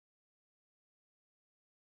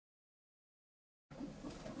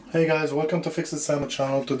Hey guys, welcome to Fixitsamo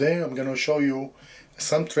channel. Today I'm going to show you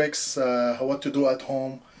some tricks, what to do at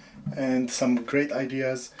home and some great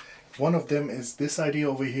ideas. One of them is this idea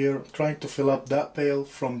over here, trying to fill up that pail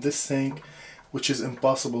from this sink, which is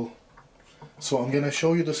impossible. So I'm going to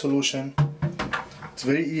show you the solution. It's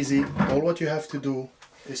very easy. All what you have to do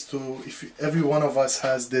is every one of us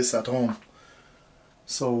has this at home.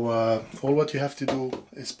 So all what you have to do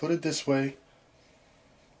is put it this way,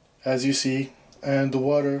 as you see, and the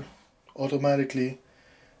water automatically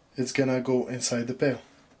it's gonna go inside the pail.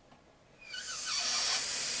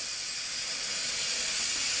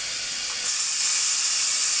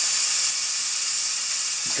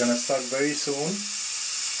 It's gonna start very soon.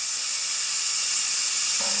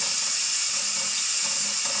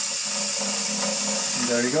 And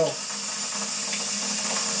there you go.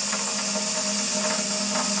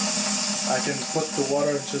 I can put the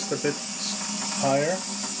water just a bit higher.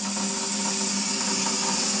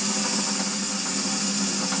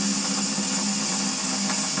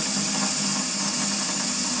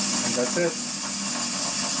 That's it.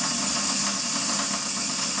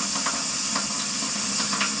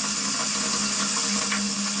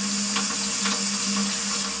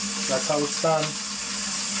 That's how it's done.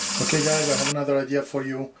 Okay guys, I have another idea for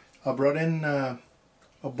you. I brought in a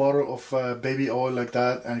bottle of baby oil like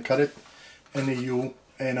that and cut it in a U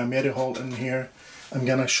and I made a hole in here. I'm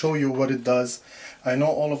gonna show you what it does. I know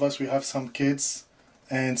all of us, we have some kids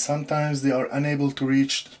and sometimes they are unable to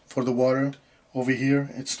reach for the water. Over here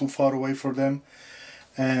it's too far away for them,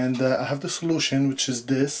 and I have the solution, which is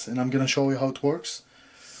this, and I'm gonna show you how it works.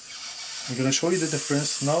 I'm gonna show you the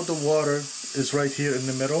difference. Now the water is right here in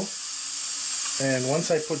the middle, and once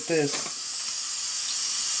I put this,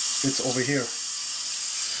 it's over here.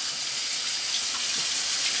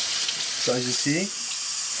 So as you see,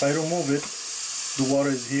 if I remove it, the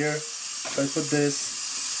water is here. If I put this,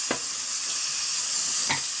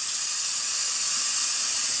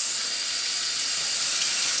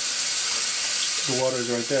 the water is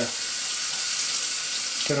right there.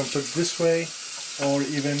 You can put it this way or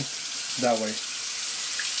even that way.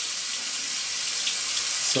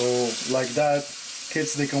 So like that,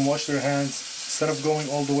 kids, they can wash their hands. Instead of going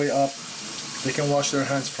all the way up, they can wash their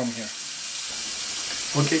hands from here.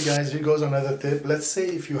 Okay guys, here goes another tip. Let's say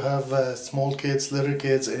if you have small kids, little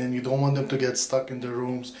kids, and you don't want them to get stuck in their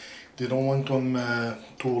rooms, you don't want them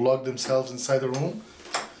to lock themselves inside the room,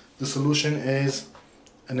 the solution is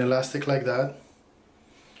an elastic like that.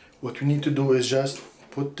 What you need to do is just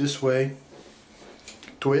put this way,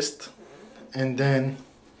 twist, and then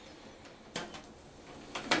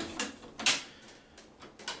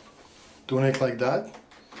doing it like that.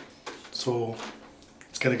 So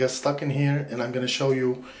it's gonna get stuck in here, and I'm gonna show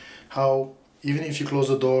you how, even if you close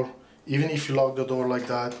the door, even if you lock the door like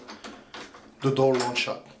that, the door won't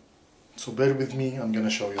shut. So bear with me, I'm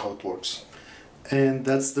gonna show you how it works. And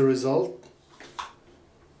that's the result.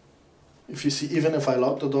 If you see, even if I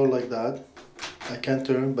lock the door like that, I can't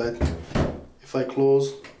turn, but if I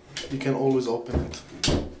close, you can always open it.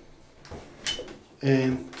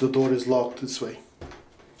 And the door is locked this way.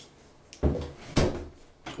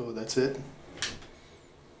 So that's it.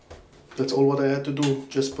 That's all what I had to do.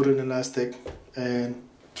 Just put an elastic and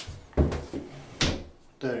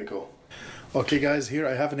there you go. Okay guys, here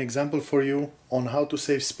I have an example for you on how to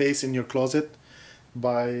save space in your closet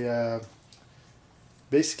by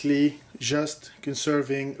basically just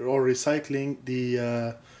conserving or recycling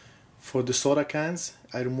the for the soda cans.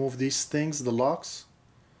 I remove these things, the locks,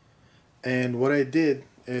 and what I did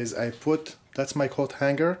is I put, that's my coat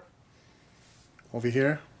hanger over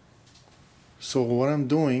here. So what I'm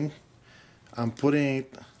doing, I'm putting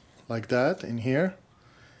it like that in here,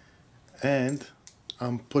 and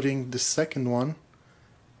I'm putting the second one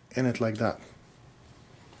in it like that,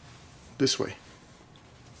 this way.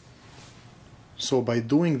 So by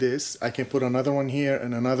doing this, I can put another one here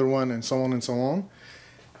and another one and so on and so on.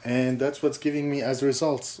 And that's what's giving me as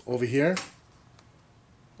results over here.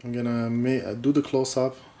 I'm gonna do the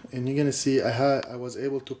close-up, and you're gonna see I was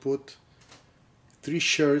able to put 3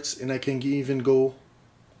 shirts, and I can even go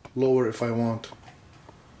lower if I want.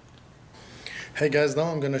 Hey guys, now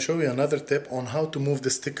I'm gonna show you another tip on how to move the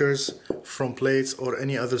stickers from plates or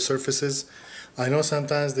any other surfaces. I know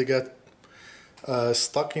sometimes they get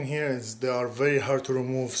stuck in here, and they are very hard to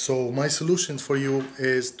remove. So my solution for you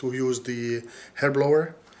is to use the hair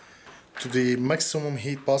blower to the maximum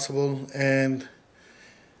heat possible and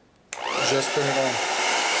just turn it on.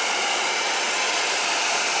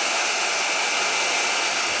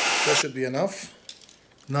 That should be enough.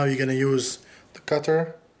 Now you're gonna use the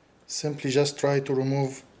cutter. Simply just try to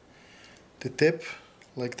remove the tip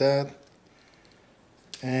like that,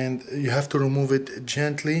 and you have to remove it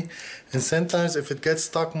gently, and sometimes if it gets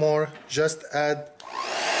stuck more, just add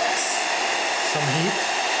some heat.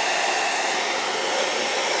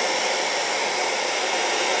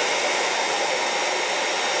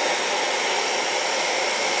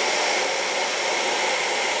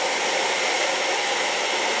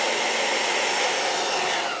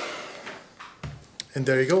 And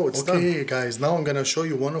there you go, it's done. Okay guys, now I'm gonna show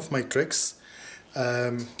you one of my tricks.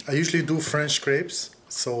 I usually do French crepes,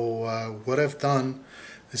 so what I've done,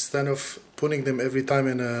 instead of putting them every time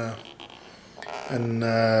in a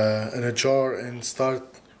jar and start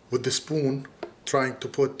with the spoon trying to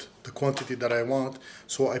put the quantity that I want,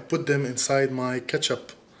 so I put them inside my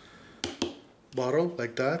ketchup bottle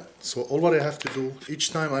like that. So all what I have to do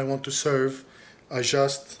each time I want to serve, I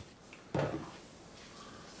just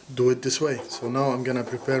do it this way. So now I'm gonna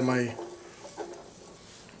prepare my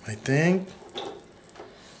thing.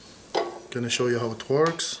 Gonna show you how it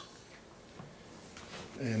works,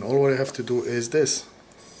 and all what I have to do is this.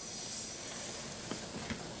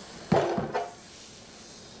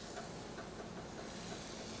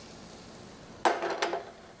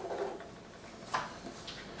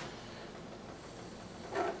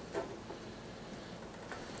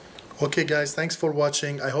 Okay guys, thanks for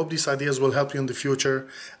watching. I hope these ideas will help you in the future.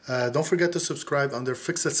 Don't forget to subscribe under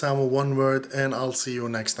Fixitsamo, one word, and I'll see you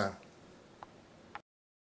next time.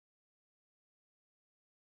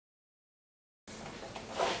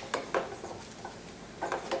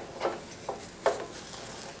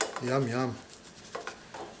 Yum yum.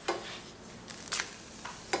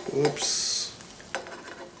 Oops.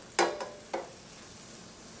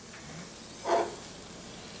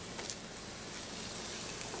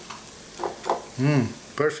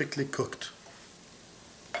 Perfectly cooked.